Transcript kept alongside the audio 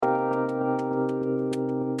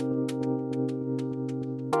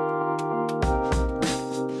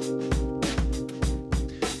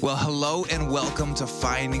Well, hello and welcome to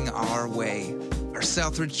Finding Our Way, our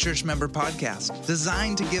Southridge church member podcast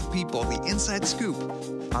designed to give people the inside scoop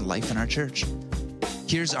on life in our church.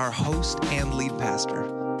 Here's our host and lead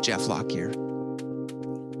pastor, Jeff Lockyer.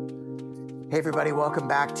 Hey everybody, welcome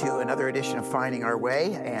back to another edition of Finding Our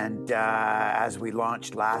Way. And as we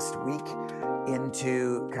launched last week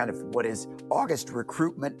into kind of what is August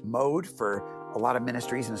recruitment mode for a lot of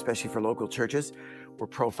ministries and especially for local churches, we're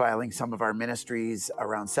profiling some of our ministries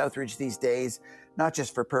around Southridge these days, not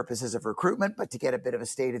just for purposes of recruitment, but to get a bit of a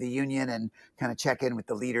state of the union and kind of check in with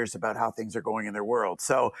the leaders about how things are going in their world.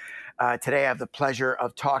 So today I have the pleasure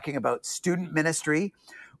of talking about student ministry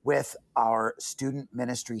with our student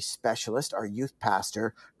ministry specialist, our youth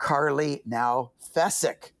pastor, Karley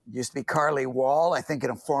Fecik. Used to be Karley Wall. I think in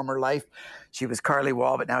a former life she was Karley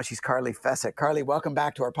Wall, but now she's Karley Fecik. Karley, welcome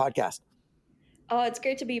back to our podcast. Oh, it's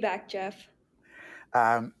great to be back, Jeff.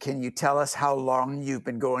 Can you tell us how long you've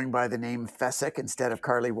been going by the name Fecik instead of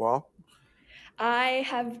Karley Wall? I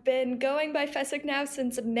have been going by Fecik now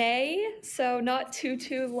since May, so not too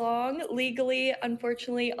long. Legally,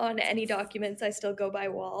 unfortunately, on any documents, I still go by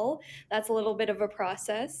Wall. That's a little bit of a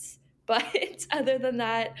process. But other than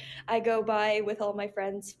that, I go by, with all my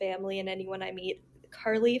friends, family, and anyone I meet,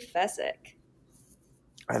 Karley Fecik.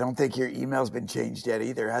 I don't think your email's been changed yet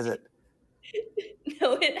either, has it?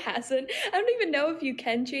 No, it hasn't. I don't even know if you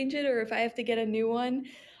can change it or if I have to get a new one.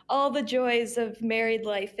 All the joys of married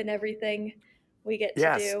life and everything we get to do.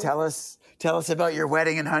 Yes, tell us about your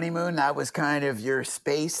wedding and honeymoon. That was kind of your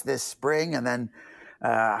space this spring, and then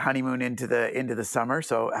honeymoon into the summer.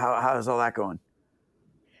 So how's all that going?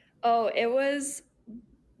 Oh, it was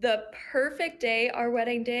the perfect day. Our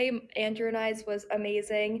wedding day, Andrew and I's, was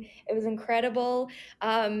amazing. It was incredible.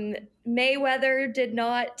 May weather did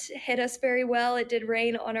not hit us very well. It did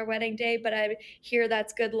rain on our wedding day, but I hear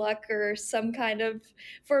that's good luck or some kind of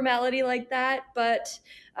formality like that. But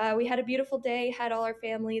we had a beautiful day, had all our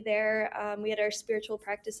family there. We had our spiritual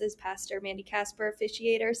practices pastor, Mandy Casper,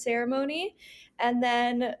 officiate our ceremony. And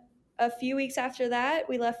then a few weeks after that,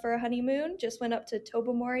 we left for a honeymoon, just went up to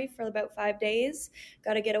Tobermory for about 5 days,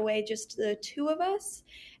 got to get away, just the two of us.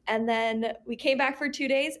 And then we came back for 2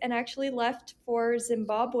 days and actually left for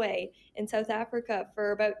Zimbabwe in South Africa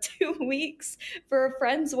for about 2 weeks for a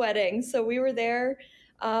friend's wedding. So we were there.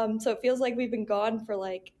 So it feels like we've been gone for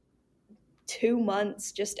like 2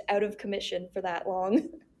 months, just out of commission for that long.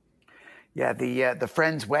 Yeah, the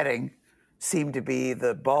friend's wedding seemed to be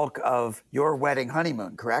the bulk of your wedding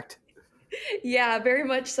honeymoon, correct? Yeah, very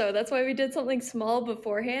much so. That's why we did something small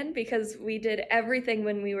beforehand, because we did everything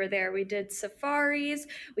when we were there. We did safaris,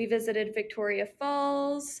 we visited Victoria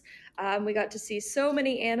Falls, we got to see so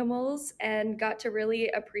many animals and got to really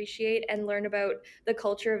appreciate and learn about the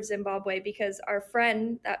culture of Zimbabwe, because our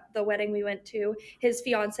friend, the wedding we went to, his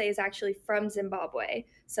fiance is actually from Zimbabwe.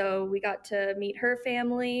 So we got to meet her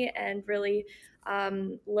family and really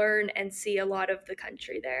learn and see a lot of the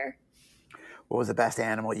country there. What was the best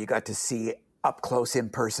animal you got to see up close in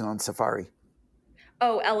person on safari?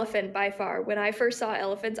 Oh, elephant by far. When I first saw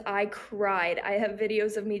elephants, I cried. I have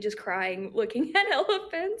videos of me just crying looking at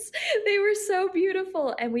elephants. They were so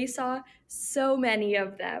beautiful, and we saw so many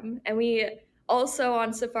of them. And we also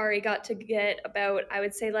on safari got to get about, I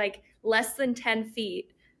would say, like less than 10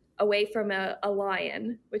 feet away from a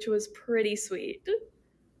lion, which was pretty sweet.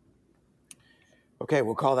 Okay,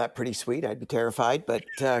 we'll call that pretty sweet. I'd be terrified, but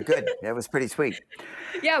good. That was pretty sweet.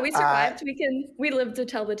 Yeah, we survived. We lived to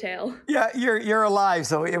tell the tale. Yeah, you're alive,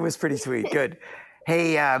 so it was pretty sweet. Good.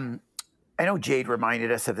 Hey, I know Jade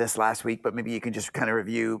reminded us of this last week, but maybe you can just kind of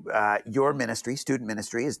review your ministry, student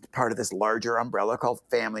ministry, is part of this larger umbrella called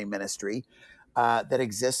family ministry that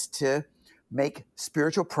exists to make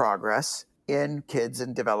spiritual progress in kids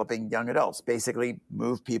and developing young adults, basically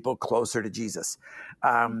move people closer to Jesus.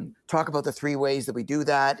 Talk about the 3 ways that we do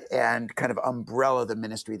that and kind of umbrella the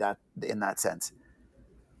ministry that in that sense.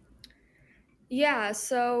 Yeah,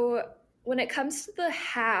 so when it comes to the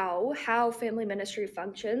how family ministry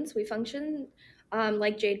functions, we function,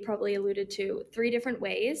 like Jade probably alluded to, 3 different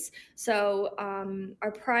ways. So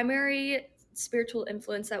our primary spiritual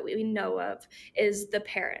influence that we know of is the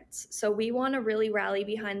parents. So we want to really rally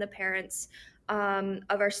behind the parents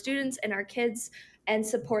of our students and our kids and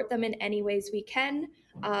support them in any ways we can,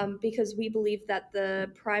 because we believe that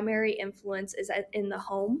the primary influence is in the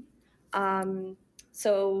home.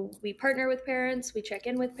 So we partner with parents, we check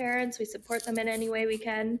in with parents, we support them in any way we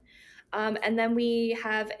can. And then we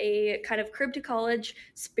have a kind of crib to college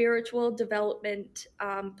spiritual development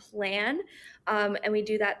plan, and we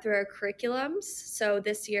do that through our curriculums. So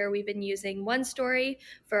this year we've been using One Story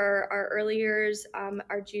for our early years,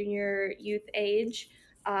 our junior youth age.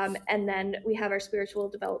 And then we have our spiritual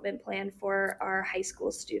development plan for our high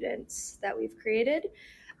school students that we've created.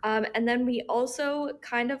 And then we also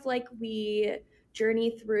we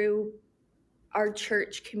journey through our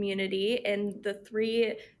church community in the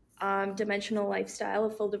three dimensional lifestyle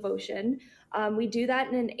of full devotion. We do that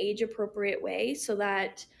in an age appropriate way so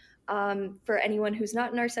that for anyone who's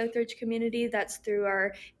not in our Southridge community, that's through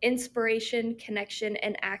our inspiration, connection,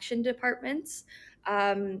 and action departments.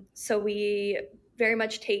 So we very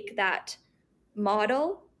much take that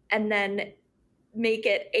model and then make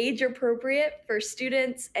it age appropriate for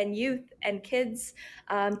students and youth and kids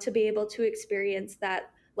to be able to experience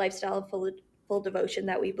that lifestyle of full devotion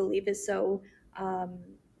that we believe is so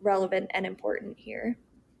relevant and important here.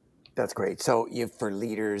 That's great. So for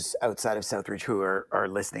leaders outside of Southridge who are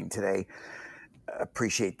listening today,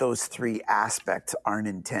 appreciate those three aspects aren't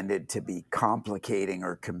intended to be complicating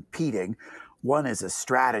or competing. One is a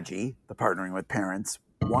strategy, the partnering with parents.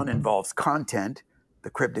 One involves content, the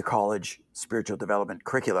Crib to College spiritual development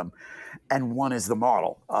curriculum. And one is the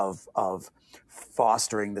model of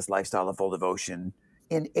fostering this lifestyle of full devotion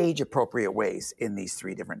in age-appropriate ways in these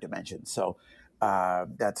three different dimensions. So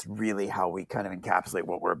that's really how we kind of encapsulate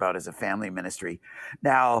what we're about as a family ministry.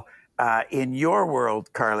 Now, in your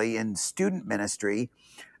world, Karley, in student ministry,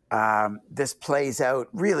 this plays out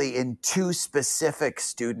really in two specific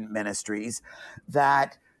student ministries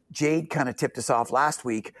that Jade kind of tipped us off last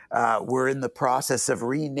week. We're in the process of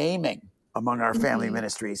renaming among our family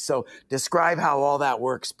ministries. So describe how all that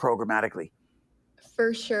works programmatically.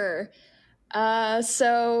 For sure.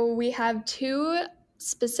 So we have two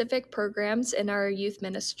specific programs in our youth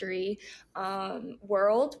ministry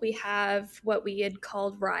world. We have what we had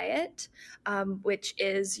called Riot, which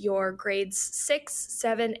is your grades 6,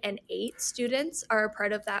 7, and 8 students are a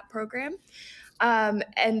part of that program.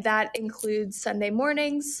 And that includes Sunday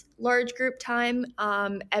mornings, large group time,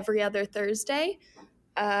 every other Thursday.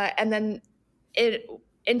 And then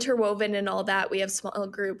interwoven in all that, we have small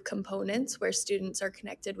group components where students are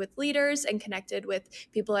connected with leaders and connected with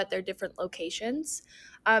people at their different locations.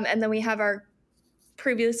 And then we have our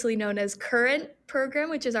previously known as current program,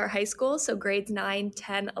 which is our high school, so grades 9,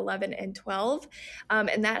 10, 11, and 12.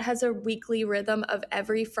 And that has a weekly rhythm of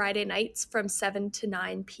every Friday nights from 7 to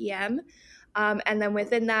 9 p.m. And then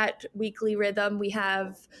within that weekly rhythm, we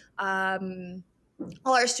have all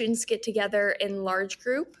our students get together in large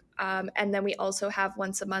group. And then we also have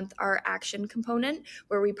once a month our action component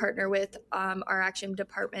where we partner with our action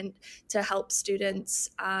department to help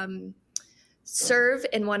students serve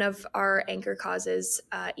in one of our anchor causes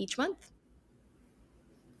each month.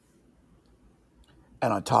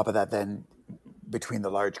 And on top of that, then, between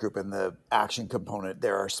the large group and the action component,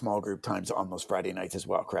 there are small group times on those Friday nights as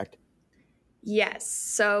well, correct? Yes.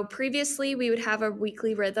 So previously we would have a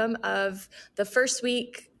weekly rhythm of the first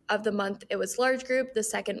week of the month, it was large group. The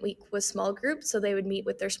second week was small group. So they would meet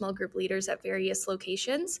with their small group leaders at various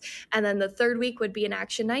locations. And then the third week would be an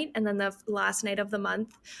action night. And then the last night of the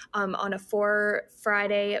month on a 4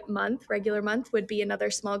 Friday month, regular month, would be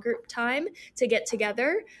another small group time to get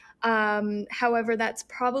together. However, that's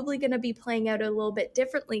probably going to be playing out a little bit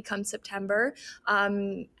differently come September,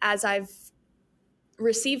 as I've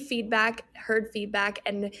received feedback, heard feedback,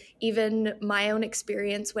 and even my own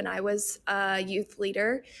experience when I was a youth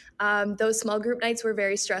leader. Those small group nights were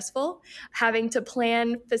very stressful. Having to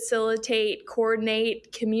plan, facilitate,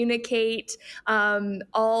 coordinate, communicate,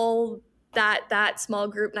 all that small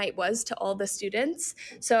group night was to all the students.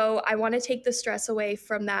 So I want to take the stress away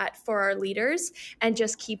from that for our leaders and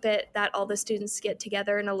just keep it that all the students get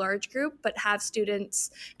together in a large group, but have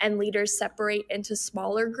students and leaders separate into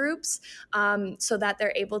smaller groups so that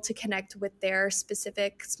they're able to connect with their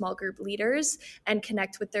specific small group leaders and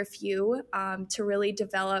connect with their few to really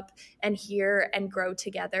develop and hear and grow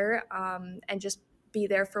together and just be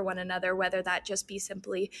there for one another, whether that just be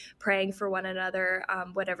simply praying for one another,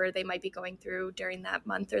 whatever they might be going through during that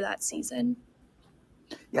month or that season.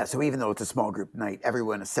 Yeah, so even though it's a small group night,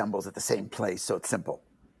 everyone assembles at the same place, so it's simple.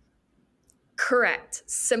 Correct.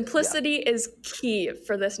 Simplicity is key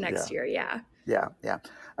for this next year, Yeah.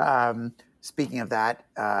 Speaking of that,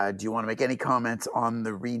 do you want to make any comments on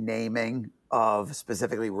the renaming of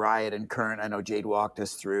specifically Riot and Current? I know Jade walked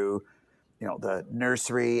us through, the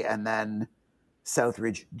nursery and then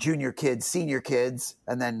Southridge junior kids, senior kids,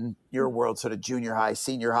 and then your world sort of junior high,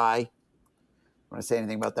 senior high. Want to say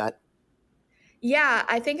anything about that? Yeah,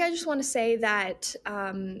 I think I just want to say that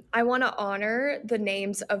I want to honor the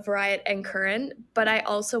names of Riot and Current, but I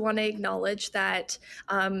also want to acknowledge that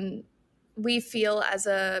we feel as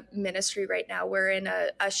a ministry right now, we're in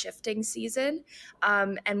a shifting season,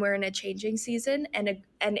 and we're in a changing season, and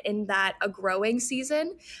in that a growing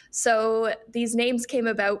season. So these names came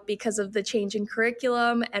about because of the change in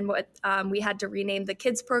curriculum and what we had to rename the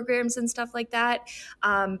kids programs and stuff like that.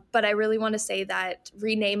 But I really want to say that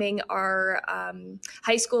renaming our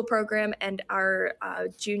high school program and our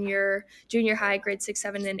junior high, grade 6,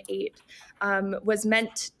 7, and 8, was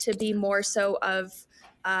meant to be more so of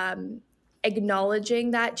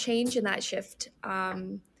acknowledging that change and that shift.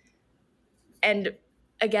 And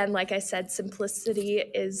again, like I said, simplicity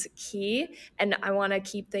is key, and I want to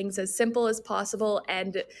keep things as simple as possible.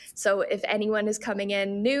 And so if anyone is coming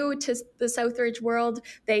in new to the Southridge world,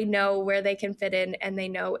 they know where they can fit in, and they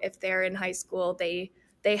know if they're in high school, they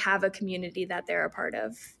have a community that they're a part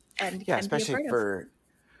of and Yeah, can be a part of.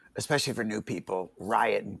 Especially for new people,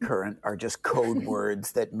 riot and current are just code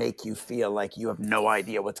words that make you feel like you have no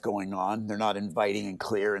idea what's going on. They're not inviting and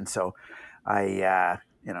clear. And so like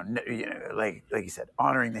you said,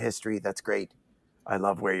 honoring the history, that's great. I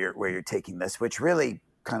love where you're taking this, which really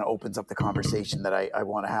kind of opens up the conversation that I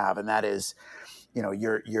want to have. And that is,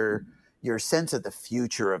 your sense of the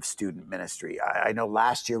future of student ministry. I know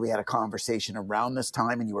last year we had a conversation around this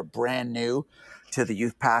time, and you were brand new to the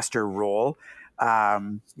youth pastor role.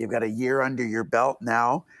 You've got a year under your belt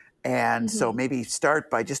now. And so maybe start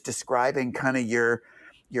by just describing kind of your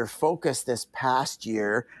focus this past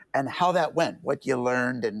year and how that went, what you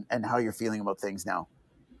learned, and how you're feeling about things now.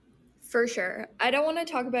 For sure. I don't want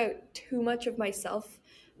to talk about too much of myself,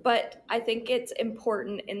 but I think it's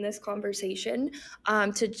important in this conversation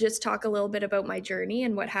to just talk a little bit about my journey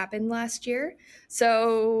and what happened last year.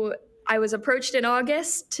 So I was approached in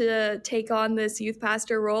August to take on this youth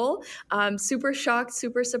pastor role. Super shocked,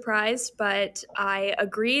 super surprised, but I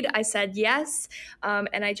agreed. I said yes,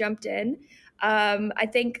 and I jumped in. I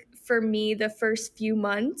think for me, the first few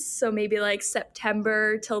months, so maybe like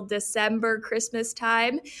September till December, Christmas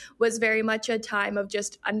time, was very much a time of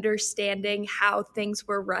just understanding how things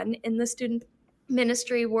were run in the student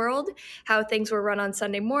ministry world, how things were run on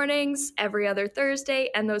Sunday mornings, every other Thursday,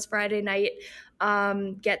 and those Friday night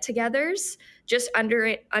get-togethers, just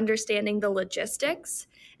understanding the logistics.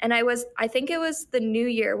 And I think it was the new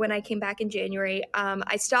year when I came back in January,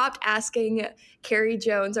 I stopped asking Carrie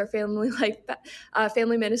Jones, our family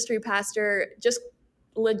ministry pastor, just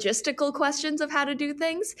logistical questions of how to do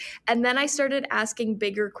things. And then I started asking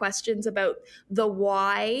bigger questions about the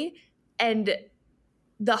why and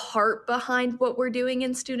the heart behind what we're doing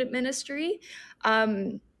in student ministry.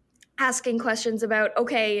 Asking questions about,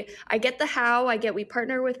 okay, I get the how, I get we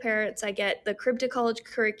partner with parents, I get the crib to college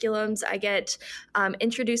curriculums, I get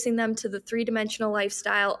introducing them to the 3-dimensional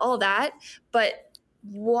lifestyle, all that, but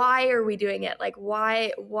why are we doing it? Like,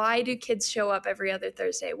 why do kids show up every other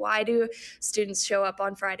Thursday? Why do students show up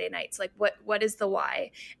on Friday nights? Like, what is the why?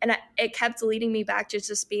 And it kept leading me back to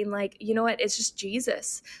just being like, you know what? It's just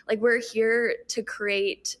Jesus. Like, we're here to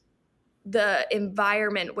create the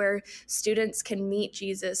environment where students can meet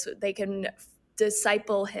Jesus, they can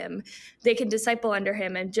disciple him, they can disciple under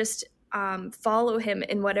him, and just follow him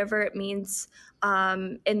in whatever it means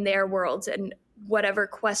in their worlds, and whatever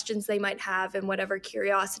questions they might have, and whatever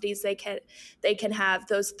curiosities they can have.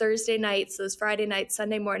 Those Thursday nights, those Friday nights,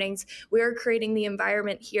 Sunday mornings, we're creating the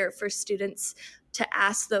environment here for students to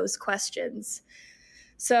ask those questions.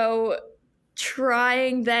 So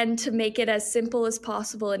trying then to make it as simple as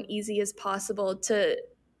possible and easy as possible to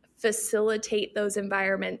facilitate those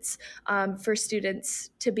environments for students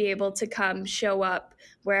to be able to come show up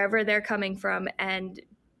wherever they're coming from, and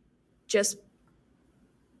just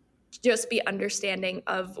be understanding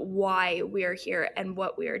of why we're here and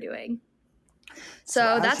what we are doing.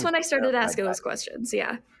 So that's when I started asking those questions.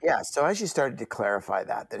 Yeah. Yeah. So as you started to clarify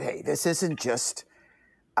that, hey, this isn't just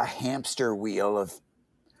a hamster wheel of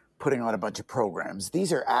putting on a bunch of programs.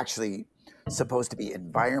 These are actually supposed to be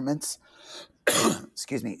environments,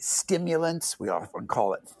 excuse me, stimulants. We often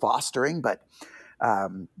call it fostering, but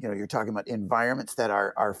you're talking about environments that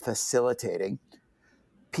are facilitating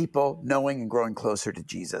people knowing and growing closer to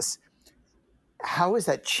Jesus. How is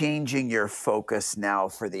that changing your focus now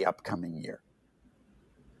for the upcoming year?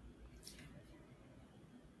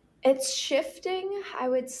 It's shifting, I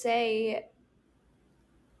would say,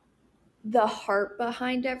 the heart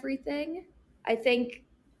behind everything. I think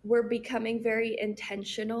we're becoming very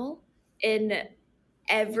intentional in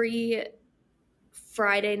every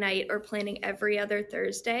Friday night or planning every other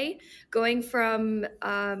Thursday, going from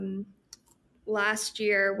last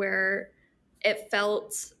year where it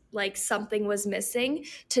felt like something was missing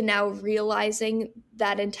to now realizing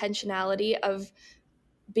that intentionality of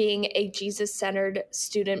being a Jesus-centered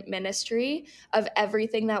student ministry of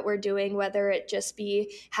everything that we're doing, whether it just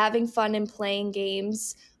be having fun and playing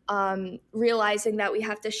games, realizing that we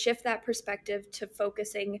have to shift that perspective to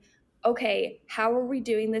focusing, okay, how are we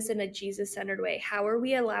doing this in a Jesus-centered way? How are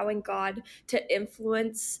we allowing God to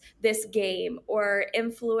influence this game or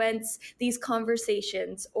influence these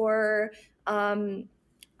conversations or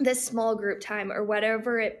this small group time or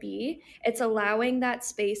whatever it be? It's allowing that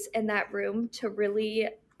space in that room to really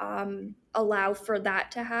allow for that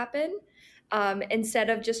to happen. Instead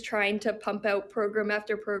of just trying to pump out program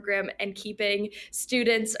after program and keeping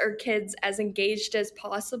students or kids as engaged as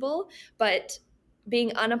possible, but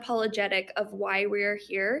being unapologetic of why we're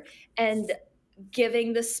here and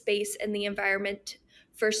giving the space and the environment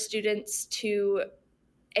for students to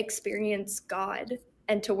experience God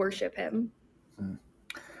and to worship Him.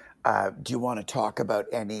 Do you want to talk about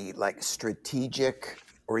any like strategic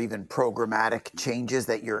or even programmatic changes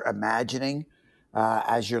that you're imagining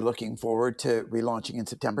as you're looking forward to relaunching in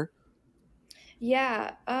September?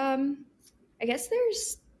 Yeah, I guess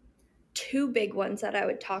there's two big ones that I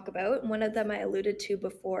would talk about. One of them I alluded to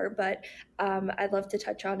before, but I'd love to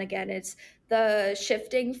touch on again. It's the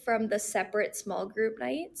shifting from the separate small group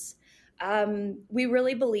nights. We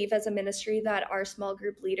really believe as a ministry that our small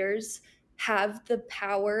group leaders have the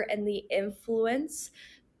power and the influence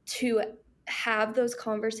to have those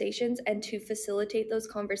conversations and to facilitate those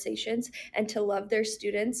conversations and to love their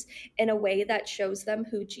students in a way that shows them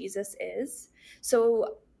who Jesus is.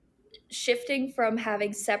 So shifting from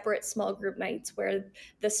having separate small group nights where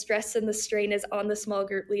the stress and the strain is on the small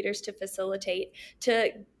group leaders to facilitate,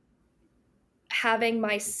 to having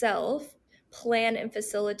myself plan and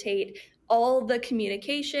facilitate all the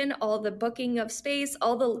communication, all the booking of space,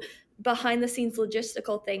 all the behind the scenes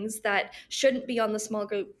logistical things that shouldn't be on the small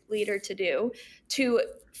group leader to do, to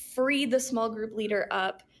free the small group leader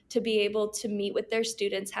up to be able to meet with their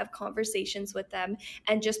students, have conversations with them,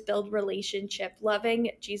 and just build relationship, loving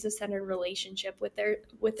Jesus-centered relationship with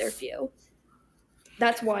their few.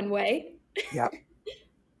 That's one way. Yeah.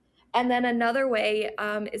 And then another way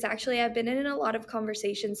is actually I've been in a lot of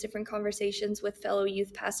conversations, different conversations with fellow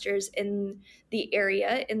youth pastors in the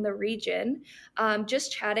area, in the region,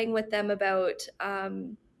 just chatting with them about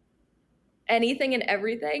anything and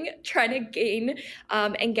everything, trying to gain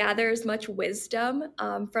and gather as much wisdom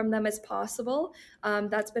from them as possible.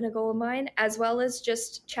 That's been a goal of mine, as well as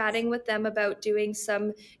just chatting with them about doing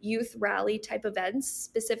some youth rally type events,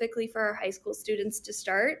 specifically for our high school students to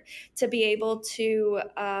start, to be able to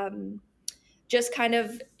just kind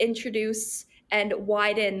of introduce and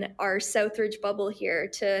widen our Southridge bubble here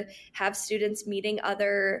to have students meeting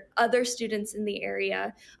other students in the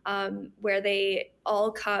area, where they all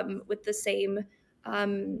come with the same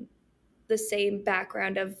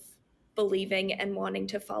background of believing and wanting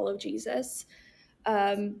to follow Jesus.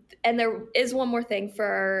 And there is one more thing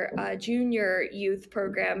for our junior youth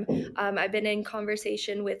program. I've been in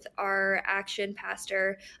conversation with our action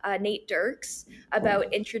pastor, Nate Dirks,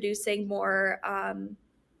 about introducing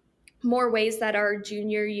more ways that our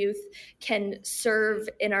junior youth can serve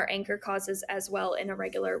in our anchor causes as well in a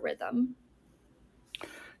regular rhythm. Do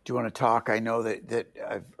you want to talk? I know that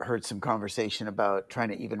I've heard some conversation about trying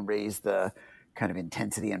to even raise the kind of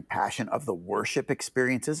intensity and passion of the worship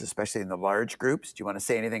experiences, especially in the large groups. Do you want to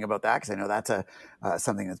say anything about that? Because I know that's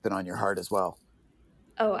something that's been on your heart as well.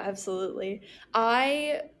 Oh, absolutely.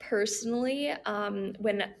 I personally,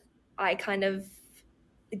 when I kind of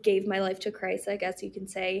gave my life to Christ, I guess you can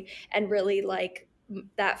say, and really like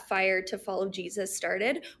that fire to follow Jesus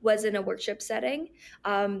started, was in a worship setting.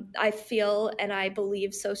 I feel and I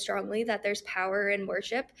believe so strongly that there's power in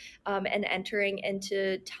worship, and entering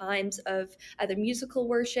into times of either musical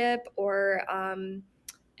worship or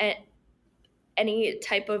any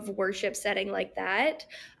type of worship setting like that,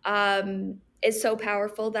 is so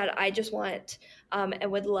powerful that I just want and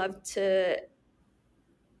would love to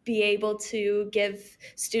be able to give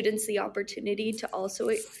students the opportunity to also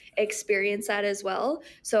experience that as well.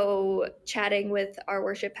 So chatting with our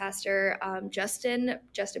worship pastor, Justin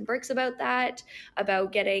Brooks, about that,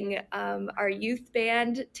 about getting our youth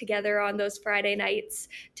band together on those Friday nights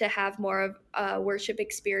to have more of worship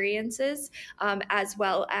experiences, as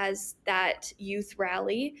well as that youth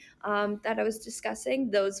rally that I was discussing.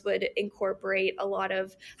 Those would incorporate a lot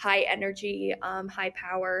of high energy, high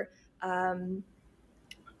power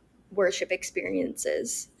worship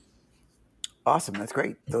experiences. Awesome. That's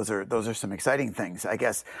great. Those are some exciting things. I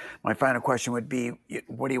guess my final question would be,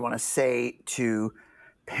 what do you want to say to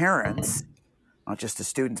parents, not just to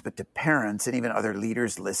students, but to parents and even other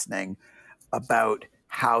leaders listening about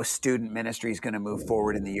how student ministry is going to move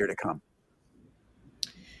forward in the year to come?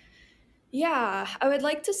 Yeah, I would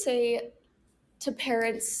like to say to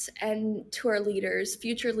parents and to our leaders,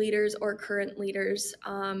 future leaders or current leaders,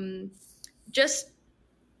 just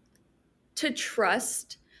to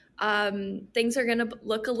trust. Things are going to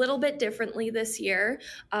look a little bit differently this year,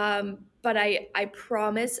 but I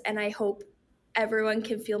promise and I hope everyone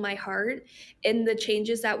can feel my heart in the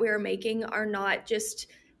changes that we are making are not just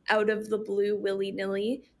out of the blue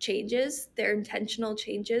willy-nilly changes. They're intentional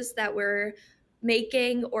changes that we're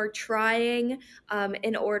making or trying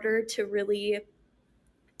in order to really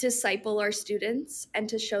disciple our students and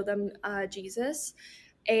to show them Jesus.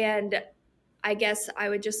 And I guess I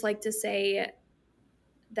would just like to say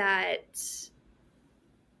that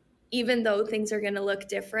even though things are going to look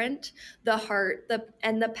different, the heart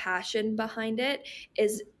and the passion behind it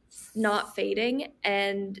is not fading,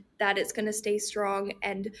 and that it's going to stay strong.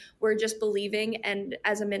 And we're just believing, and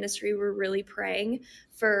as a ministry we're really praying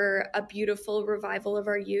for a beautiful revival of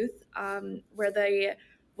our youth, where they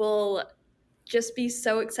will just be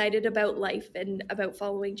so excited about life and about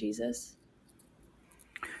following Jesus.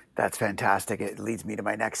 That's fantastic. It leads me to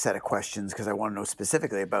my next set of questions because I want to know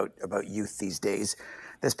specifically about youth these days.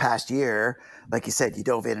 This past year, like you said, you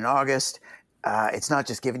dove in August. It's not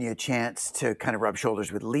just giving you a chance to kind of rub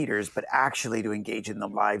shoulders with leaders, but actually to engage in the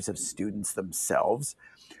lives of students themselves.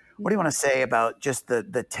 What do you want to say about just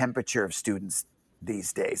the temperature of students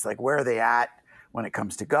these days? Like, where are they at when it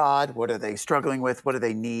comes to God? What are they struggling with? What do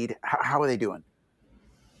they need? How are they doing?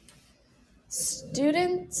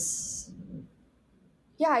 Students,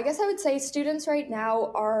 yeah, I guess I would say students right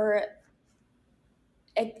now are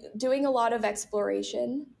doing a lot of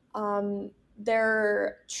exploration.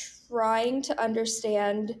 They're trying to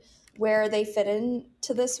understand where they fit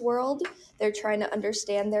into this world. They're trying to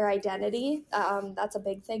understand their identity. That's a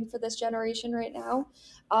big thing for this generation right now.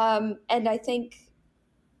 And I think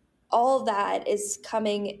all that is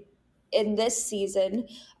coming in this season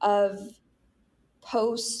of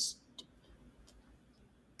post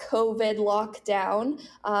COVID lockdown.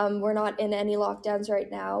 We're not in any lockdowns right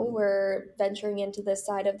now. We're venturing into this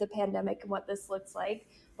side of the pandemic and what this looks like.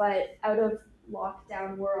 But out of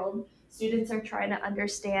lockdown world, students are trying to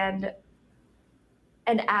understand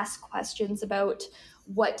and ask questions about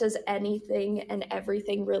what does anything and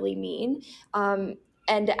everything really mean.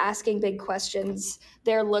 And asking big questions.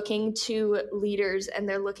 They're looking to leaders and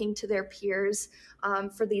they're looking to their peers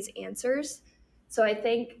for these answers. So I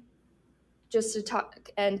think just to talk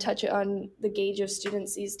and touch on the gauge of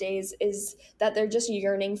students these days is that they're just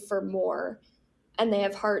yearning for more, and they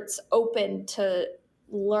have hearts open to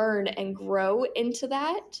learn and grow into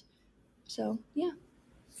that. So, yeah.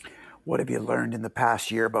 What have you learned in the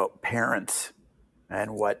past year about parents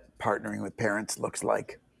and what partnering with parents looks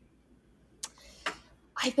like?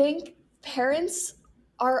 I think parents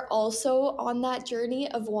are also on that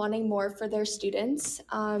journey of wanting more for their students.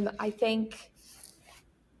 I think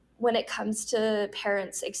when it comes to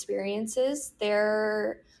parents' experiences,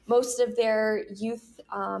 most of their youth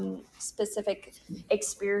specific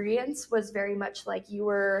experience was very much like you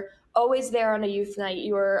were always there on a youth night.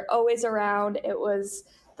 You were always around. It was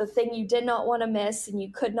the thing you did not want to miss and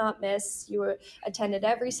you could not miss. You attended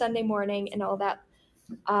every Sunday morning and all that.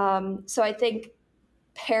 So I think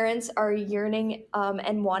parents are yearning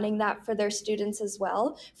and wanting that for their students as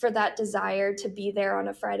well, for that desire to be there on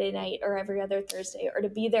a Friday night or every other Thursday, or to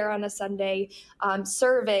be there on a Sunday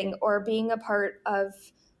serving or being a part of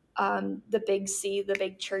the big C, the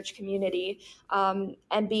big church community,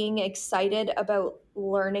 and being excited about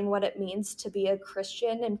learning what it means to be a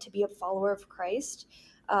Christian and to be a follower of Christ.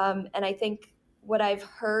 And I think what I've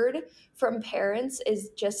heard from parents is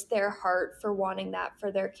just their heart for wanting that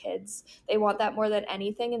for their kids. They want that more than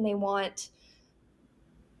anything, and they want,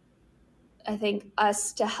 I think,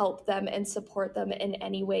 us to help them and support them in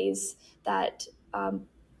any ways that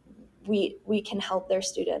we can help their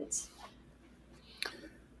students.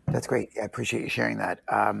 That's great. I appreciate you sharing that.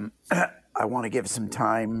 I want to give some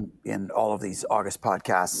time in all of these August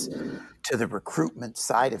podcasts to the recruitment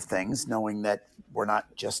side of things, knowing that we're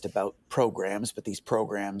not just about programs, but these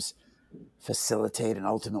programs facilitate and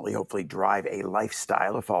ultimately, hopefully, drive a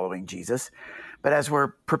lifestyle of following Jesus. But as we're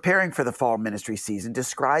preparing for the fall ministry season,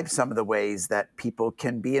 describe some of the ways that people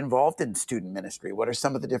can be involved in student ministry. What are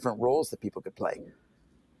some of the different roles that people could play?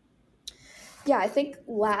 Yeah, I think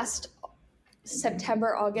last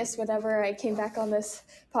September, August, whenever I came back on this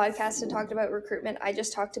podcast and talked about recruitment, I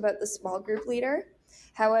just talked about the small group leader.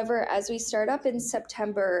 However, as we start up in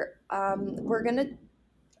September, we're going to,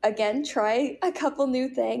 again, try a couple new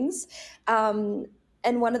things. And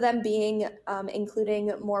one of them being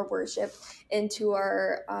including more worship into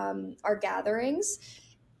our gatherings.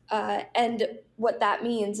 And what that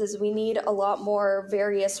means is we need a lot more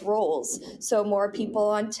various roles. So more people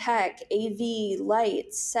on tech, AV,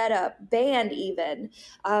 lights, setup, band even.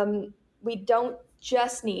 We don't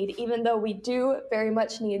just need, even though we do very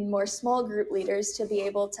much need more small group leaders to be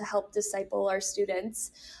able to help disciple our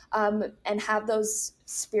students and have those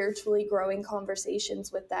spiritually growing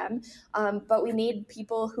conversations with them. But we need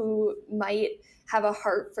people who might have a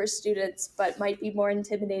heart for students, but might be more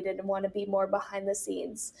intimidated and want to be more behind the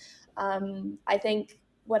scenes. I think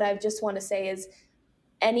what I just want to say is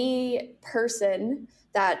any person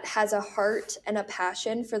that has a heart and a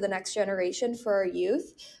passion for the next generation, for our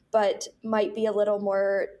youth, but might be a little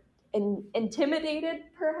more intimidated,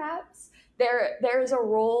 perhaps, there's a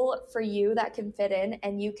role for you that can fit in,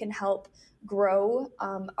 and you can help grow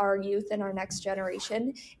our youth and our next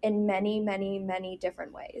generation in many, many, many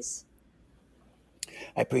different ways.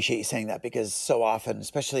 I appreciate you saying that, because so often,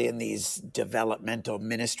 especially in these developmental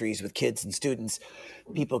ministries with kids and students,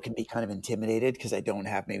 people can be kind of intimidated because I don't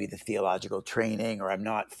have maybe the theological training, or I'm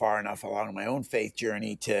not far enough along my own faith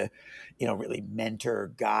journey to, really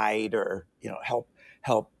mentor, guide, or,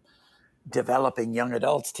 help developing young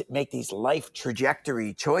adults to make these life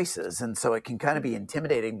trajectory choices. And so it can kind of be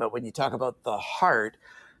intimidating. But when you talk about the heart,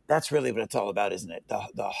 that's really what it's all about, isn't it?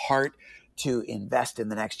 The heart to invest in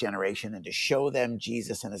the next generation and to show them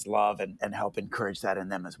Jesus and his love, and help encourage that in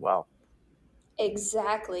them as well.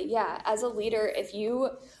 Exactly. Yeah. As a leader,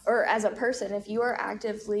 or as a person, if you are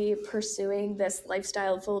actively pursuing this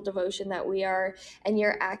lifestyle full of devotion that we are, and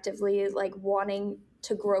you're actively like wanting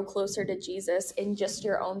to grow closer to Jesus in just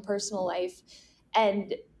your own personal life,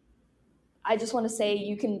 and I just want to say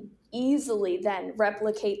you can easily then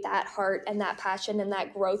replicate that heart and that passion and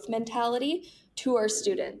that growth mentality to our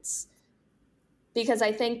students. Because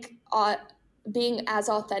I think being as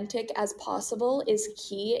authentic as possible is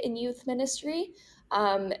key in youth ministry.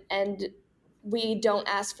 And we don't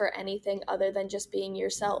ask for anything other than just being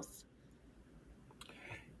yourself.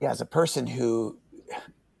 Yeah, as a person who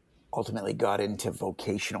ultimately got into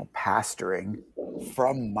vocational pastoring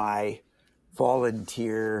from my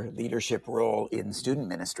volunteer leadership role in student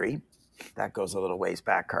ministry, that goes a little ways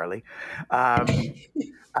back, Karley.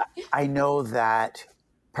 I know that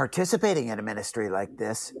participating in a ministry like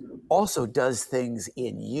this also does things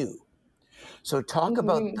in you. So talk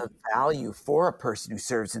about the value for a person who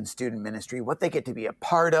serves in student ministry, what they get to be a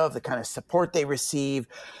part of, the kind of support they receive,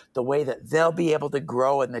 the way that they'll be able to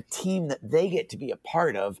grow, and the team that they get to be a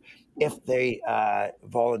part of if they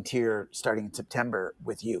volunteer starting in September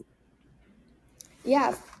with you.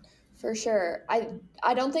 Yeah, for sure.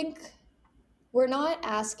 I don't think we're not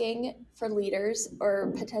asking for leaders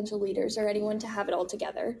or potential leaders or anyone to have it all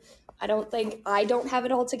together. I don't have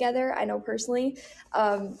it all together. I know personally.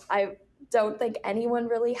 I don't think anyone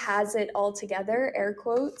really has it all together, air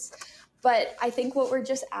quotes. But I think what we're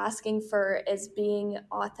just asking for is being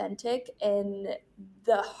authentic in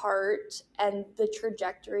the heart and the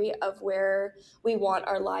trajectory of where we want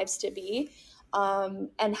our lives to be,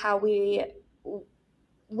 and how we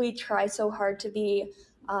try so hard to be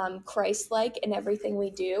Christ-like in everything we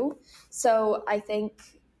do. So I think,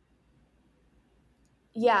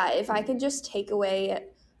 yeah, if I can just take away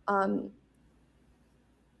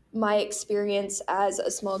my experience as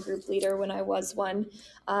a small group leader when I was one,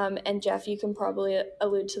 and Jeff, you can probably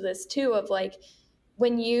allude to this too, of like,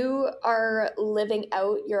 when you are living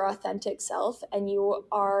out your authentic self and you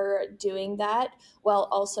are doing that while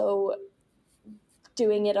also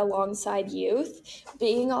doing it alongside youth,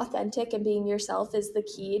 being authentic and being yourself is the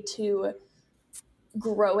key to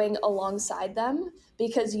growing alongside them,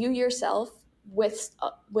 because you yourself with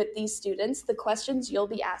these students, the questions you'll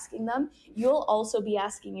be asking them, you'll also be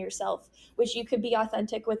asking yourself, which you could be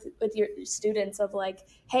authentic with your students of like,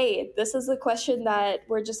 hey, this is the question that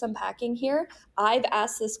we're just unpacking here. I've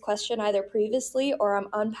asked this question either previously, or I'm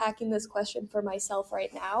unpacking this question for myself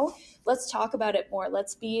right now. Let's talk about it more.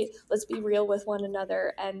 Let's be real with one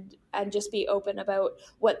another, and just be open about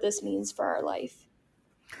what this means for our life.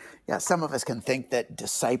 Yeah, some of us can think that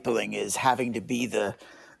discipling is having to be the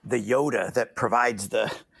Yoda that provides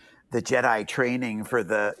the Jedi training for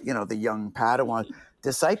the young Padawan.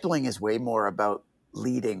 Discipling is way more about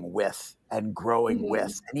leading with and growing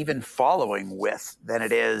with and even following with than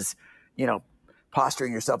it is,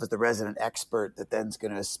 posturing yourself as the resident expert that then's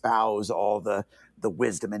going to espouse all the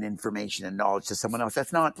wisdom and information and knowledge to someone else.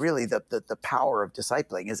 That's not really the power of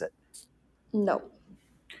discipling, is it? No.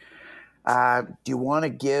 Do you want to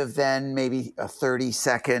give then maybe a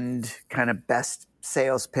 30-second kind of best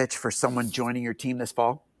sales pitch for someone joining your team this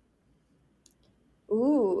fall?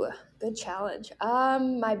 Ooh, good challenge.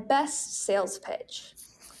 My best sales pitch.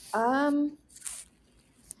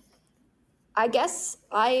 I guess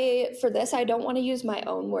for this, I don't want to use my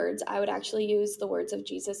own words. I would actually use the words of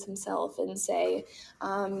Jesus himself and say,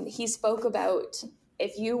 he spoke about,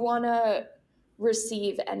 if you want to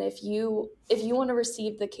receive, and if you want to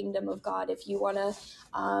receive the kingdom of God, if you want to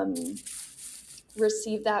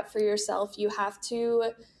receive that for yourself, you have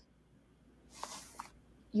to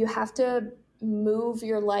move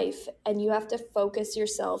your life, and you have to focus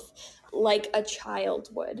yourself like a child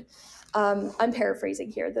would. I'm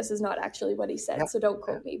paraphrasing here. This is not actually what he said, so don't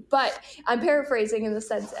quote me. But I'm paraphrasing in the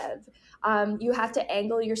sense of you have to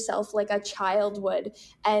angle yourself like a child would.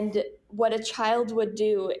 And what a child would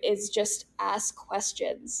do is just ask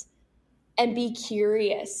questions and be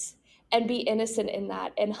curious and be innocent in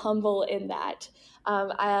that and humble in that.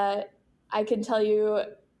 I can tell you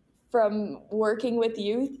from working with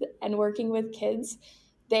youth and working with kids,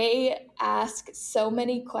 they ask so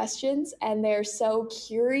many questions and they're so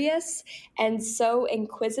curious and so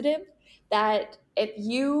inquisitive that if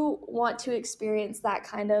you want to experience that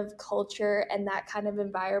kind of culture and that kind of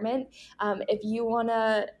environment, if you want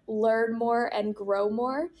to learn more and grow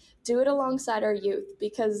more, do it alongside our youth,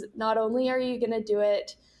 because not only are you going to do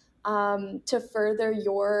it to further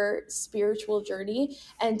your spiritual journey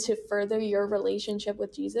and to further your relationship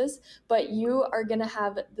with Jesus, but you are going to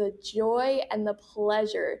have the joy and the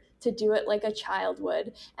pleasure to do it like a child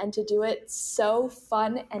would, and to do it so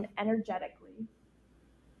fun and energetically.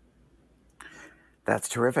 That's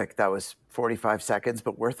terrific. That was 45 seconds,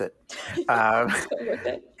 but worth it. So worth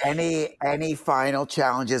it. Any final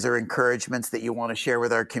challenges or encouragements that you want to share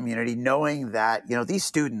with our community, knowing that, these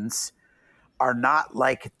students are not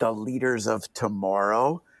like the leaders of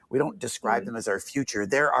tomorrow. We don't describe them as our future.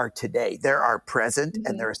 They're our today. They're our present,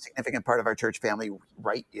 and they're a significant part of our church family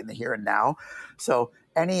right in the here and now. So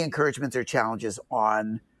any encouragements or challenges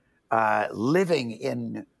on living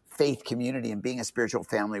in faith community and being a spiritual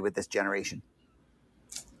family with this generation?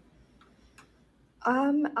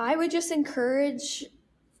 I would just encourage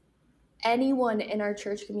anyone in our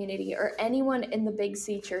church community or anyone in the Big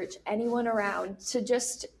C church, anyone around, to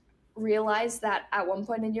just realize that at one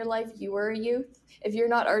point in your life, you were a youth. If you're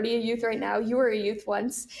not already a youth right now, you were a youth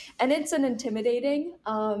once. And it's an intimidating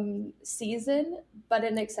season, but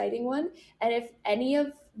an exciting one. And if any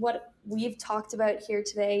of what we've talked about here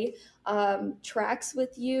today tracks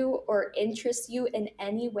with you or interests you in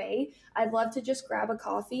any way, I'd love to just grab a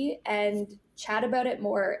coffee and chat about it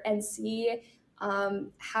more and see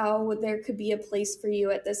how there could be a place for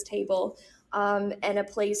you at this table, and a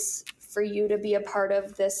place for you to be a part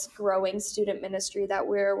of this growing student ministry that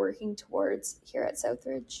we're working towards here at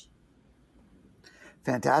Southridge.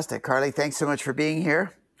 Fantastic. Karley, thanks so much for being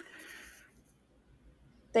here.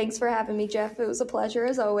 Thanks for having me, Jeff. It was a pleasure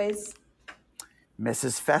as always.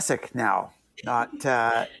 Mrs. Fecik now,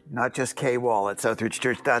 not just K-Wall at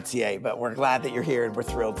southridgechurch.ca, but we're glad that you're here and we're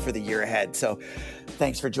thrilled for the year ahead. So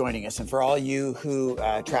thanks for joining us. And for all you who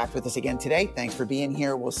tracked with us again today, thanks for being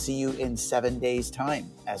here. We'll see you in 7 days' time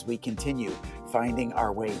as we continue finding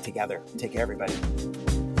our way together. Take care, everybody.